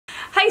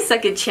Hi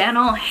second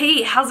channel,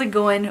 hey, how's it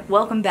going?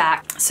 Welcome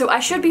back. So I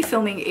should be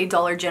filming a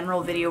Dollar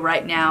General video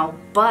right now,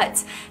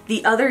 but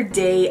the other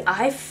day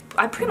I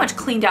pretty much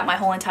cleaned out my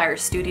whole entire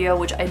studio,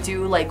 which I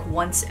do like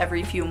once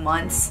every few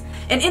months.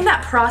 And in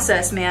that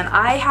process, man,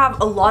 I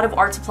have a lot of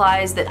art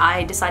supplies that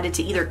I decided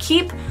to either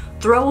keep,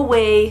 throw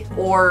away,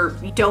 or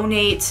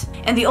donate.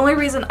 And the only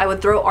reason I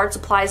would throw art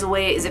supplies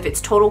away is if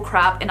it's total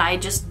crap and I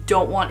just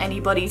don't want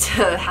anybody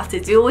to have to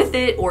deal with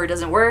it, or it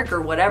doesn't work or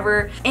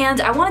whatever.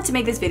 And I wanted to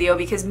make this video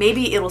because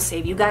maybe it'll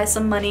save you guys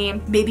some money.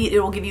 Maybe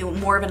it will give you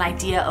more of an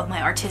idea of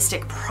my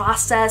artistic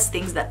process,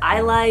 things that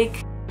I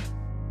like.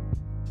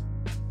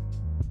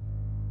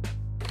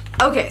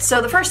 Okay,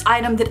 so the first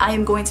item that I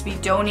am going to be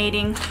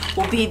donating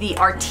will be the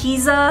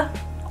Arteza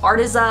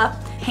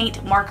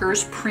Paint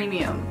Markers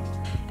Premium.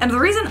 And the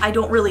reason I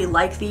don't really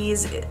like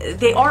these,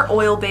 they are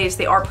oil-based,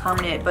 they are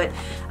permanent, but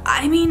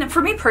I mean,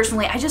 for me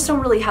personally, I just don't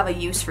really have a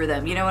use for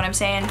them, you know what I'm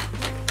saying?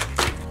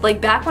 Like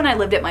back when I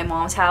lived at my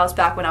mom's house,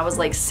 back when I was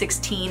like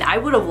 16, I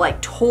would have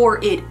like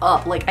tore it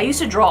up. Like I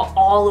used to draw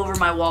all over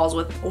my walls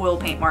with oil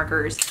paint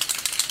markers.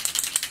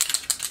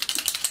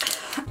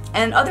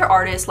 And other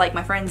artists like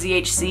my friend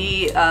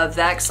ZHC,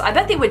 Vex, I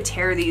bet they would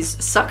tear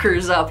these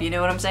suckers up, you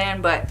know what I'm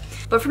saying? But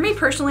for me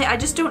personally, I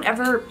just don't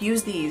ever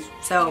use these,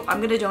 so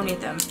I'm gonna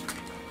donate them.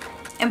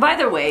 And by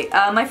the way,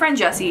 my friend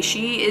Jessie,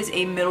 she is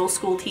a middle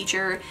school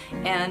teacher,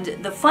 and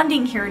the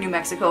funding here in New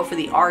Mexico for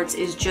the arts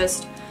is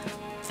just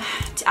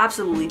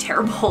absolutely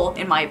terrible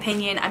in my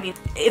opinion. I mean,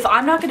 if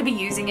I'm not going to be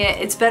using it,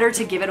 it's better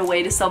to give it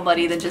away to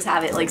somebody than just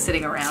have it like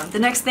sitting around. The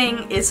next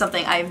thing is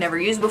something I've never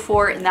used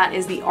before, and that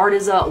is the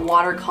Arteza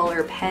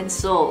watercolor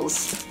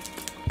pencils.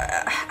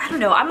 I don't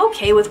know, I'm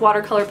okay with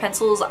watercolor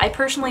pencils. I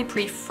personally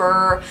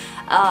prefer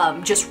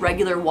just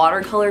regular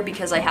watercolor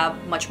because I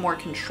have much more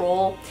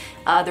control.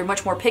 They're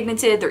much more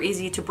pigmented, they're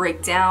easy to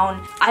break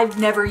down. I've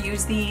never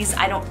used these,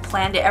 I don't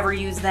plan to ever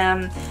use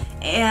them,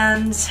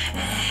 and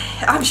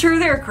I'm sure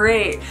they're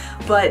great,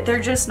 but they're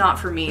just not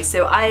for me,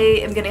 so I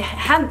am gonna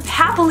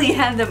happily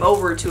hand them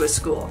over to a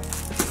school.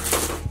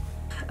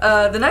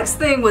 The next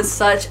thing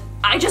was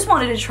I just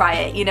wanted to try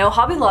it, you know,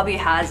 Hobby Lobby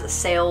has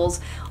sales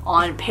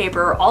on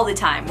paper all the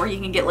time where you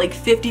can get like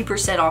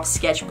 50% off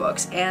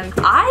sketchbooks, and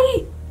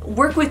I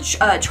work with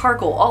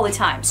charcoal all the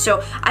time,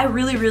 so I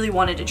really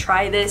wanted to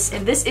try this,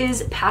 and this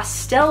is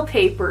pastel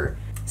paper,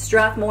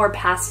 Strathmore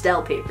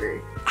pastel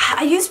paper.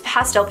 I used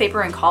pastel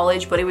paper in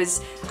college, but it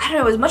was, I don't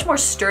know, it was much more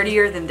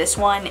sturdier than this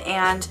one,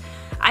 and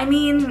I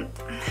mean,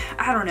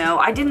 I don't know,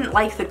 I didn't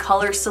like the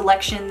color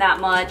selection that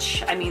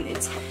much. I mean,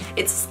 it's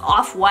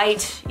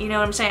off-white, you know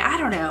what I'm saying? I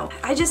don't know.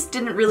 I just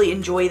didn't really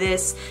enjoy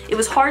this. It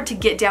was hard to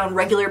get down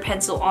regular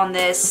pencil on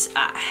this.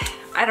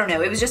 I don't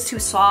know, it was just too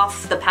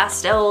soft. The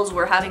pastels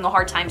were having a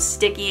hard time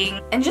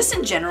sticking. And just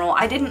in general,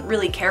 I didn't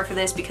really care for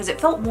this because it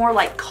felt more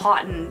like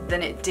cotton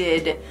than it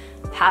did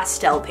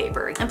pastel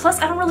paper. And plus,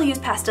 I don't really use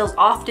pastels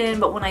often,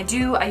 but when I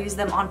do, I use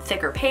them on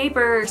thicker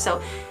paper,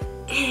 so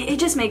it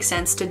just makes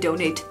sense to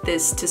donate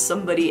this to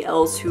somebody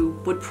else who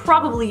would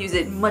probably use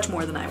it much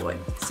more than I would.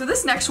 So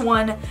this next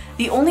one,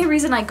 the only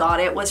reason I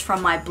got it was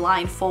from my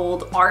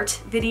blindfold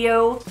art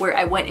video where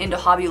I went into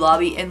Hobby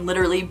Lobby and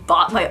literally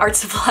bought my art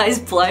supplies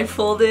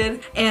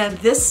blindfolded. And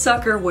this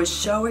sucker was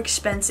so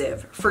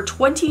expensive. For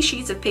 20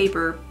 sheets of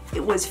paper,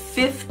 it was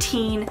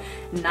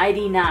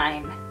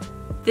 $15.99.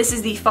 This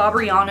is the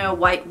Fabriano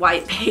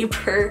white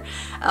paper.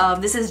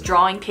 This is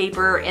drawing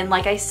paper, and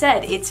like I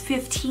said, it's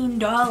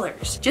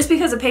 $15. Just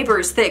because the paper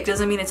is thick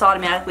doesn't mean it's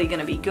automatically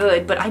gonna be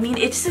good, but I mean,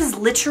 this is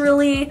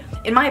literally,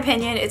 in my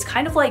opinion, it's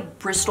kind of like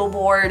Bristol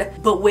board,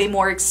 but way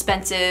more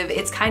expensive.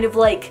 It's kind of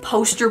like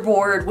poster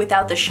board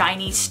without the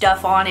shiny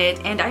stuff on it,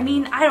 and I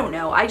mean, I don't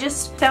know, I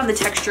just found the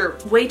texture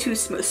way too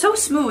smooth. So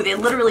smooth, it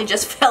literally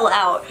just fell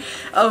out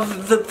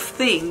of the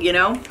thing, you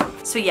know?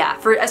 So yeah,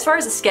 as far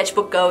as a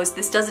sketchbook goes,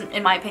 this doesn't,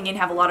 in my opinion,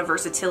 have a lot of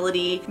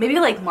versatility. Maybe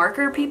like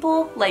marker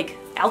people, like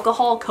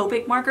alcohol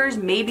Copic markers,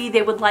 maybe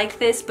they would like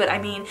this, but I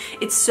mean,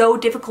 it's so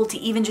difficult to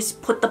even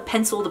just put the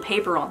pencil to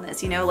paper on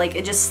this, you know? Like,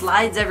 it just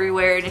slides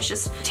everywhere, and it's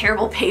just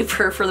terrible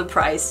paper for the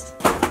price.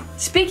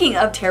 Speaking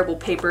of terrible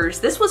papers,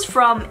 this was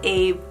from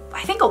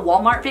I think a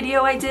Walmart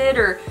video I did,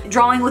 or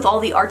drawing with all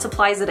the art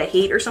supplies that I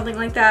hate or something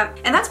like that.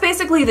 And that's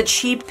basically the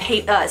cheap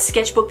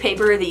sketchbook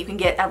paper that you can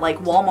get at like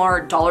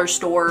Walmart, dollar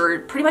store,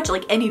 pretty much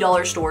like any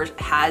dollar store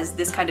has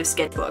this kind of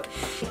sketchbook.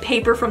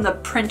 Paper from the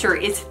printer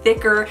is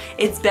thicker,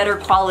 it's better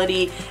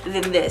quality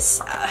than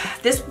this.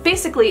 This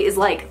basically is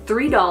like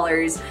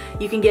 $3.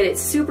 You can get it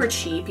super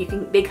cheap.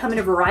 They come in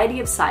a variety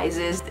of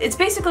sizes. It's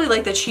basically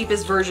like the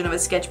cheapest version of a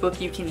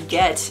sketchbook you can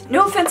get.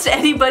 No offense to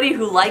anybody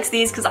who likes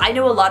these, because I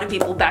know a lot of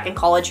people back in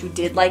college who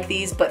did like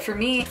these, but for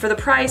me, for the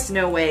price,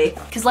 no way.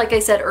 Because like I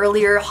said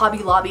earlier, Hobby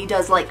Lobby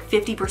does like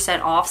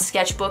 50% off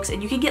sketchbooks,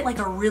 and you can get like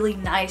a really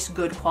nice,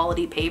 good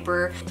quality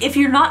paper. If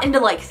you're not into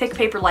like thick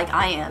paper like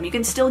I am, you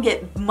can still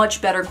get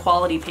much better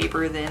quality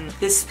paper than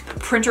this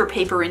printer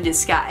paper in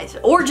disguise.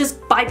 Or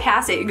just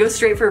bypass it and go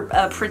straight for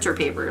printer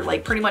paper,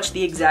 like pretty much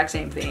the exact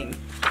same thing.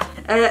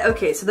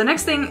 Okay, so the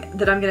next thing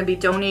that I'm gonna be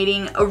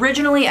donating,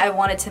 originally I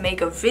wanted to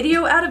make a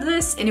video out of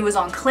this and it was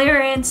on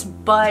clearance,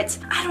 but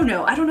I don't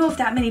know if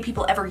that many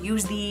people ever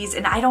use these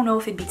and I don't know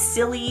if it'd be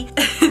silly.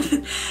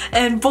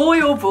 And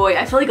boy oh boy,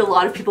 I feel like a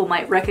lot of people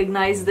might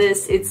recognize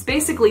this. It's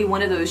basically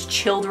one of those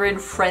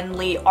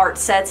children-friendly art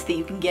sets that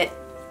you can get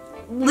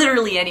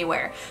literally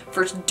anywhere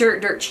for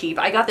dirt cheap.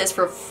 I got this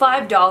for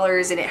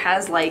 $5 and it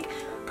has like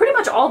pretty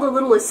much all the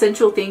little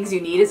essential things you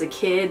need as a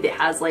kid. It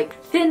has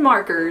like thin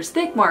markers,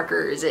 thick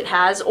markers, it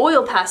has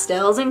oil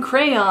pastels and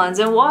crayons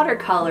and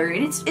watercolor,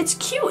 and it's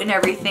cute and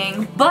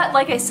everything. But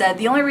like I said,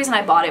 the only reason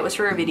I bought it was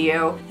for a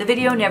video. The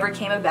video never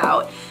came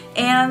about,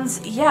 and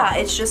yeah,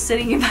 it's just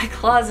sitting in my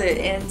closet,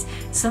 and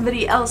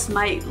somebody else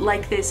might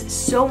like this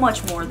so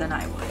much more than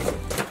I would.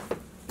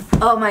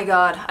 Oh my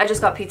god, I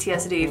just got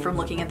PTSD from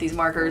looking at these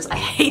markers. I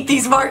hate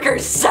these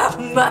markers so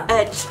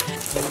much.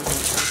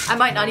 I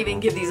might not even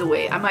give these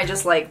away. I might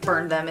just like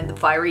burn them in the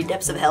fiery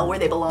depths of hell where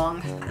they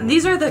belong. And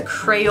these are the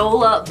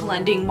Crayola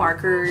blending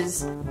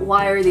markers.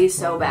 Why are these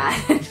so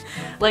bad?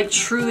 Like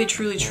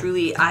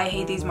truly, I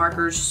hate these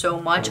markers so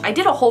much. I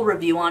did a whole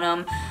review on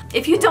them.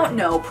 If you don't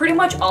know, pretty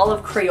much all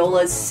of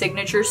Crayola's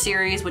signature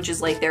series, which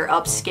is like their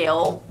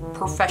upscale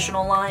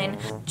professional line,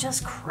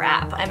 just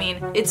crap. I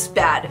mean, it's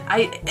bad.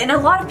 And a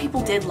lot of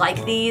people did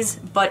like these,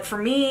 but for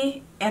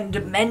me,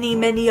 and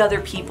many other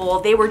people,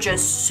 they were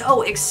just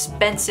so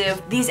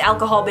expensive. These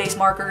alcohol-based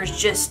markers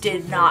just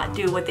did not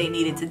do what they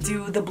needed to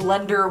do. The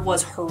blender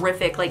was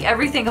horrific. Like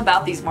everything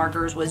about these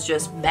markers was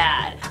just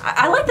bad.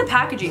 I like the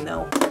packaging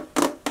though.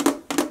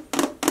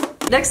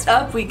 Next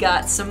up, we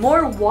got some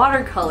more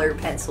watercolor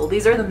pencil.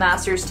 These are the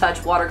Master's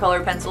Touch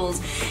watercolor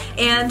pencils,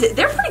 and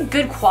they're pretty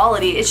good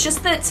quality. It's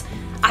just that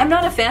I'm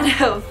not a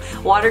fan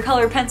of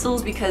watercolor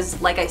pencils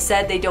because, like I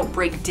said, they don't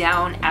break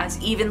down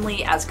as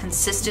evenly, as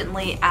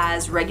consistently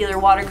as regular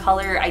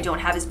watercolor. I don't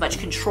have as much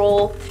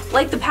control.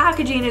 Like, the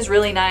packaging is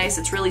really nice,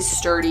 it's really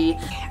sturdy.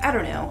 I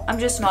don't know, I'm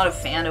just not a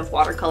fan of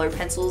watercolor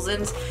pencils,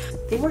 and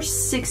they were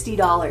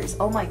 $60.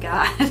 Oh my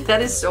god,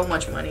 that is so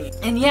much money.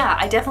 And yeah,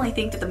 I definitely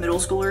think that the middle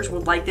schoolers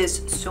would like this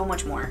so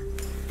much more.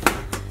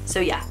 So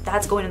yeah,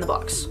 that's going in the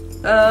box.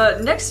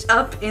 Next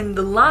up in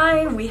the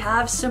line, we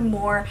have some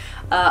more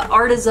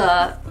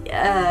Artiza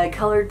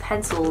colored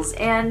pencils,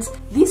 and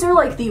these are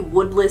like the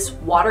woodless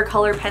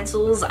watercolor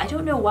pencils. I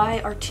don't know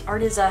why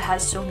Artiza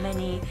has so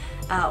many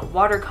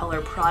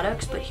watercolor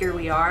products, but here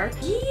we are.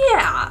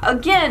 Yeah,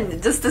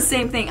 again, just the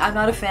same thing. I'm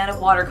not a fan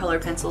of watercolor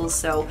pencils,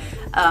 so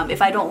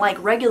if I don't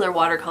like regular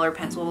watercolor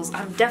pencils,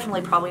 I'm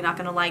definitely probably not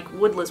gonna like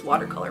woodless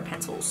watercolor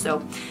pencils,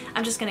 so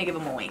I'm just gonna give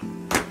them away.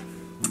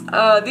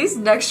 These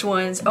next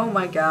ones, oh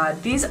my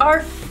god, these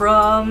are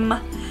from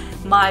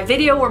my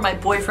video where my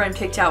boyfriend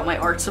picked out my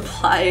art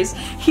supplies.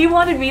 He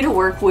wanted me to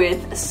work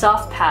with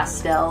soft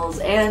pastels,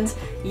 and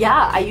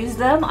yeah, I used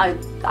them.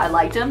 I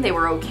liked them. They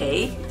were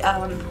okay.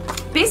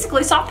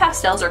 Basically, soft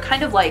pastels are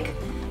kind of like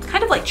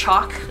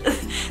chalk.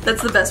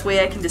 That's the best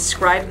way I can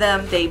describe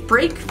them. They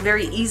break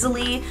very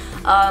easily.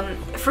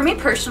 For me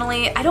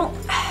personally, I don't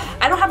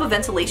have a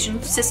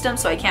ventilation system,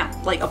 so I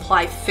can't like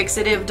apply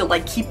fixative to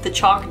like keep the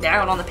chalk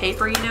down on the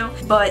paper, you know?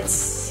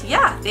 But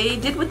yeah, they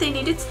did what they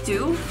needed to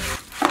do.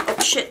 Oh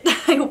shit,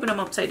 I opened them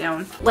upside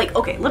down. Like,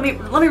 okay, let me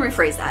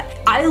rephrase that.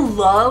 I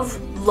love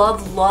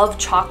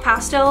chalk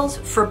pastels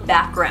for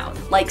background.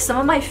 Like, some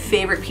of my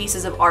favorite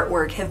pieces of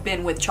artwork have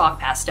been with chalk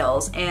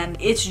pastels, and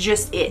it's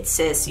just it,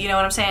 sis. You know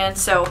what I'm saying?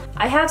 So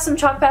I have some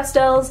chalk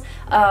pastels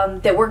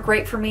that work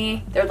great for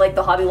me. They're like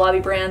the Hobby Lobby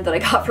brand that I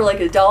got for like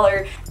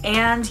 $1.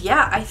 And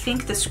yeah, I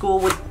think the school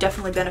would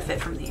definitely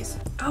benefit from these.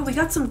 Oh, we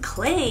got some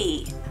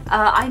clay.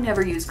 I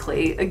never use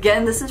clay.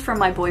 Again, this is from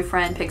my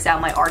boyfriend picks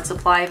out my art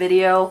supply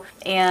video,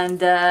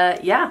 and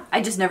yeah,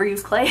 I just never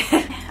use clay.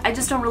 I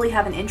just don't really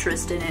have an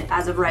interest in it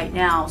as of right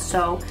now,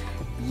 so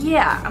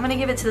yeah, I'm gonna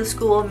give it to the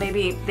school.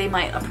 Maybe they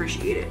might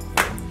appreciate it.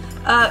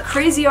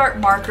 Crazy Art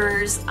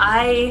markers.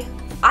 I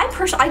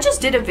just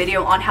did a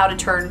video on how to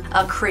turn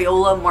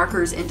Crayola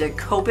markers into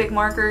Copic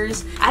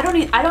markers. I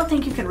don't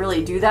think you can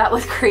really do that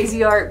with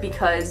Crazy Art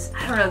because,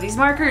 I don't know, these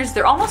markers,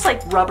 they're almost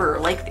like rubber.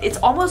 Like, it's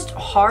almost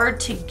hard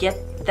to get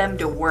them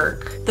to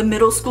work. The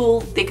middle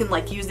school, they can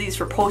like use these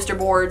for poster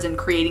boards and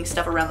creating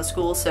stuff around the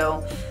school,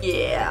 so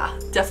yeah,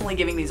 definitely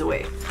giving these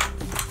away.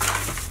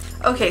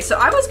 Okay, so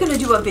I was gonna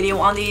do a video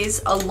on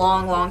these a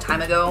long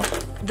time ago.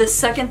 The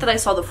second that I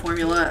saw the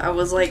formula, I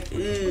was like,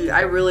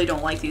 I really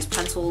don't like these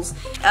pencils.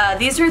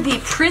 These are the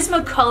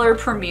Prismacolor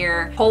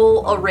Premier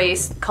Whole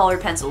Erase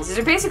Colored Pencils. These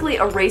are basically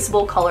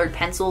erasable colored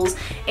pencils,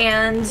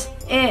 and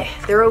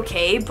they're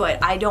okay, but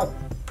I don't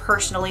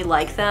personally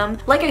like them.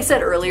 Like I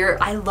said earlier,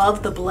 I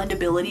love the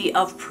blendability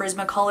of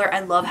Prismacolor.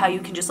 I love how you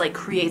can just like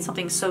create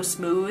something so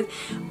smooth,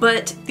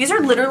 but these are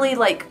literally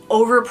like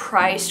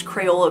overpriced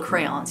Crayola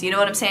crayons. You know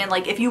what I'm saying?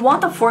 Like, if you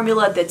want the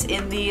formula that's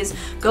in these,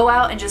 go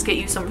out and just get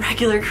you some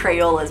regular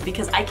Crayolas,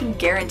 because I can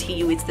guarantee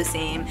you it's the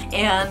same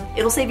and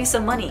it'll save you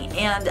some money.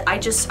 And I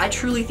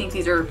truly think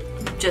these are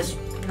just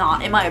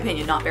not, in my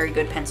opinion, not very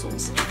good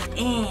pencils.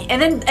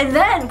 And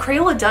then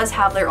Crayola does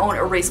have their own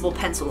erasable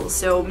pencils,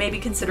 so maybe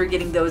consider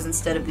getting those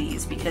instead of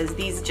these, because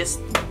these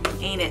just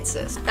ain't it,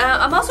 sis.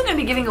 I'm also gonna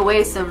be giving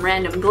away some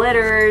random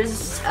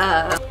glitters,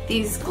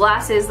 these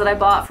glasses that I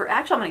bought for,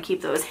 actually I'm gonna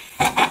keep those.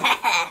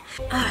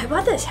 I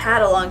bought this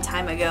hat a long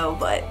time ago,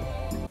 but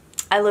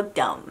I look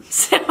dumb,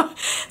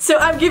 so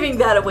I'm giving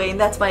that away, and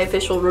that's my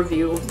official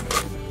review.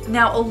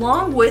 Now,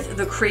 along with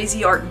the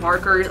Craz Art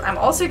markers, I'm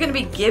also going to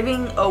be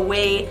giving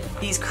away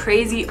these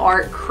Craz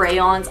Art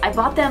crayons. I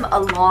bought them a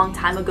long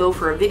time ago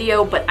for a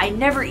video, but I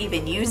never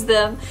even used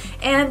them,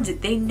 and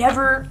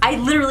I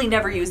literally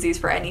never use these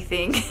for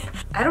anything.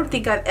 I don't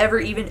think I've ever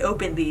even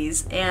opened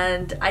these,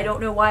 and I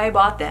don't know why I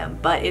bought them,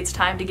 but it's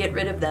time to get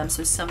rid of them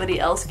so somebody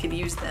else could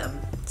use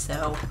them.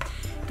 So,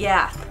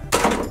 yeah,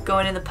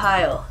 going in the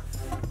pile.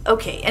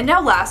 Okay, and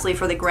now lastly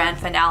for the grand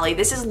finale,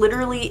 this is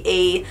literally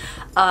a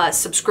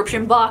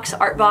subscription box,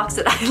 art box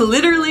that I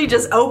literally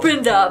just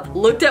opened up,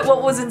 looked at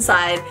what was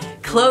inside,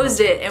 closed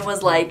it, and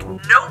was like,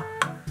 nope,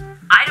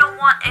 I don't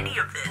want any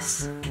of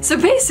this. So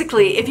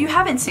basically, if you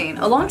haven't seen,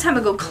 a long time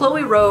ago,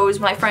 Chloe Rose,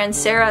 my friend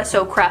Sarah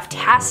So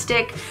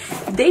Craftastic,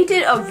 they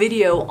did a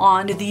video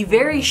on the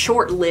very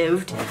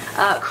short-lived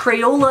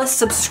Crayola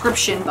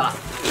subscription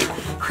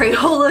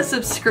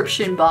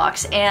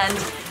box, and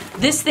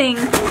this thing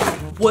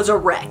was a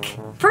wreck.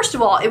 First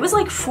of all, it was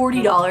like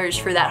 $40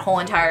 for that whole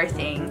entire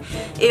thing.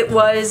 It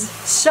was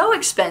so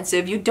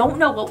expensive, you don't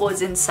know what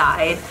was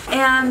inside,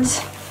 and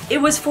it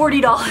was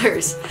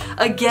 $40.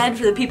 Again,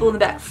 for the people in the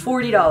back,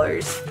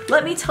 $40.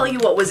 Let me tell you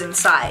what was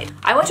inside.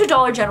 I went to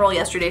Dollar General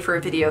yesterday for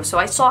a video, so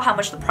I saw how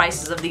much the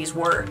prices of these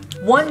were.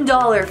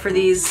 $1 for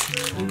these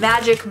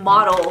magic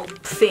model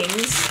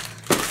things.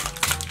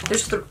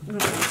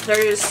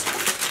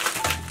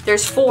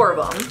 There's 4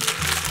 of them.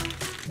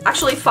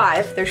 Actually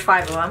 5, there's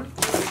 5 of them.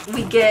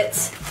 We get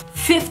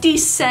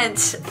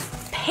 50-cent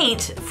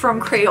paint from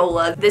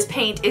Crayola. This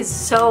paint is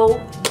so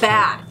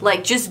bad.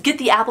 Like, just get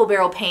the apple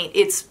barrel paint.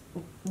 It's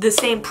the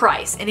same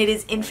price and it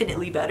is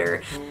infinitely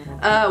better.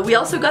 We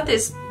also got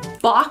this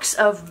box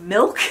of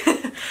milk.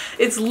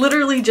 It's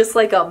literally just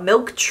like a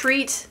milk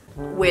treat,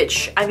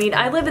 which, I mean,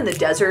 I live in the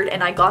desert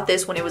and I got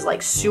this when it was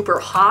like super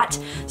hot,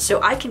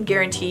 so I can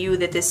guarantee you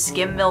that this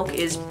skim milk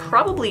is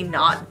probably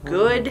not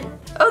good.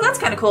 Oh, that's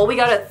kind of cool. We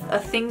got a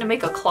thing to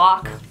make a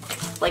clock,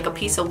 like a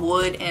piece of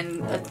wood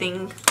and a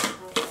thing.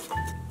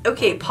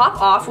 Okay,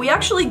 pop off. We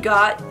actually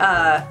got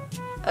a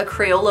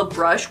Crayola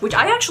brush, which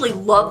I actually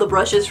love the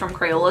brushes from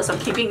Crayola, so I'm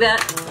keeping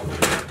that.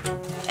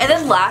 And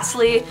then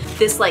lastly,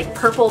 this like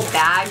purple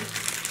bag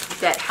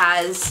that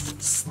has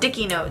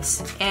sticky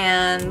notes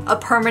and a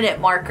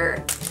permanent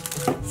marker.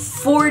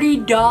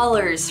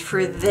 $40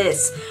 for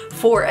this.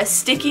 For a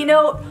sticky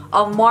note,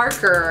 a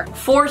marker,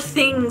 4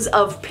 things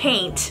of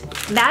paint,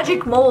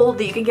 magic mold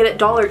that you can get at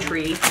Dollar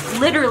Tree,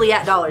 literally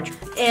at Dollar Tree,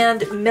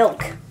 and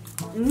milk.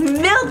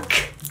 Milk!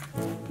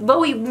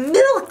 Bowie,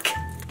 milk!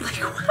 Like,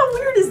 how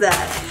weird is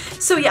that?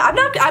 So yeah, I'm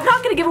not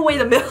gonna give away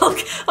the milk.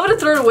 I'm gonna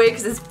throw it away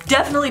because it's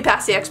definitely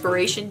past the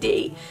expiration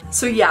date.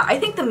 So yeah, I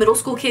think the middle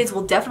school kids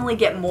will definitely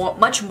get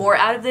much more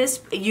out of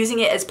this using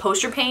it as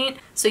poster paint.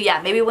 So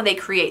yeah, maybe when they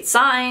create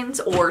signs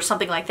or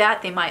something like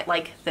that, they might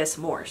like this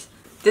more.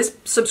 This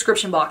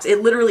subscription box,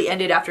 it literally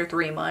ended after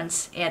 3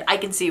 months, and I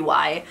can see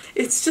why.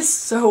 It's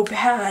just so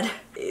bad.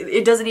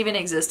 It doesn't even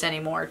exist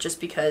anymore just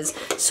because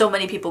so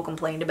many people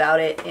complained about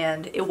it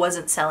and it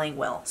wasn't selling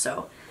well,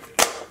 so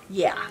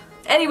yeah.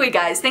 Anyway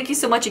guys, thank you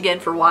so much again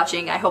for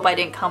watching. I hope I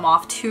didn't come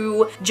off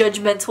too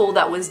judgmental.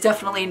 That was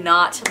definitely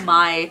not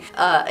my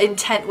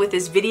intent with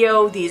this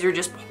video. These are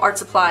just art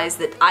supplies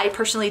that I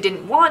personally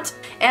didn't want,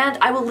 and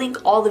I will link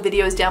all the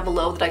videos down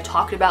below that I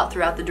talked about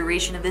throughout the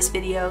duration of this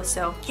video.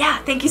 So yeah,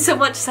 thank you so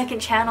much, second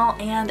channel,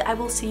 and I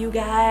will see you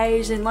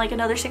guys in like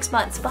another 6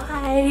 months.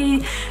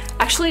 Bye!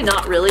 Actually,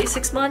 not really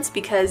 6 months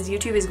because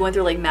YouTube is going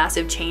through like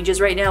massive changes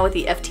right now with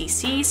the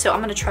FTC, so I'm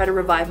gonna try to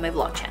revive my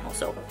vlog channel.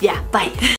 So yeah, bye!